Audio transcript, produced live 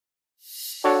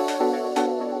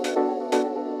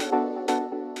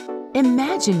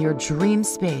Imagine your dream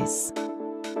space.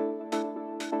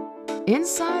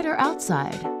 Inside or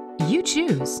outside, you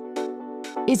choose.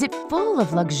 Is it full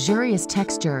of luxurious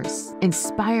textures,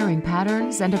 inspiring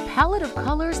patterns, and a palette of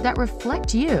colors that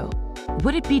reflect you?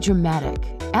 Would it be dramatic,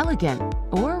 elegant,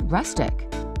 or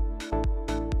rustic?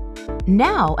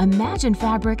 Now imagine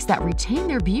fabrics that retain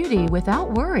their beauty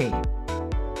without worry.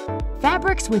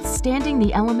 Fabrics withstanding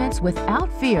the elements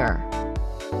without fear.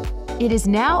 It is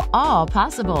now all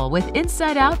possible with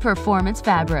InsideOut Performance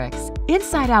Fabrics.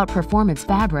 InsideOut Performance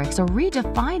Fabrics are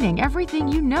redefining everything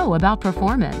you know about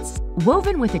performance.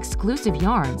 Woven with exclusive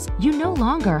yarns, you no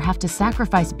longer have to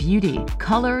sacrifice beauty,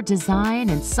 color,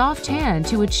 design, and soft hand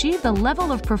to achieve the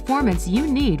level of performance you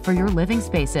need for your living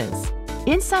spaces.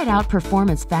 InsideOut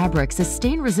Performance Fabrics is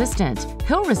stain-resistant,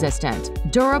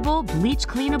 pill-resistant, durable,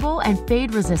 bleach-cleanable, and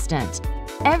fade-resistant.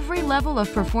 Every level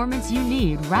of performance you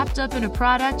need wrapped up in a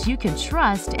product you can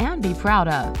trust and be proud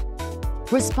of.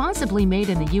 Responsibly made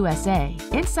in the USA,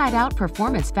 InsideOut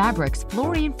Performance Fabrics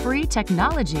fluorine-free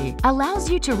technology allows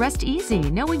you to rest easy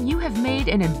knowing you have made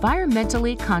an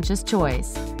environmentally conscious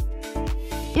choice.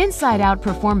 InsideOut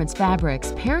Performance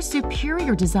Fabrics pairs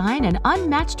superior design and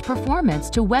unmatched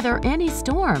performance to weather any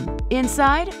storm,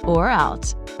 inside or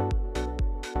out.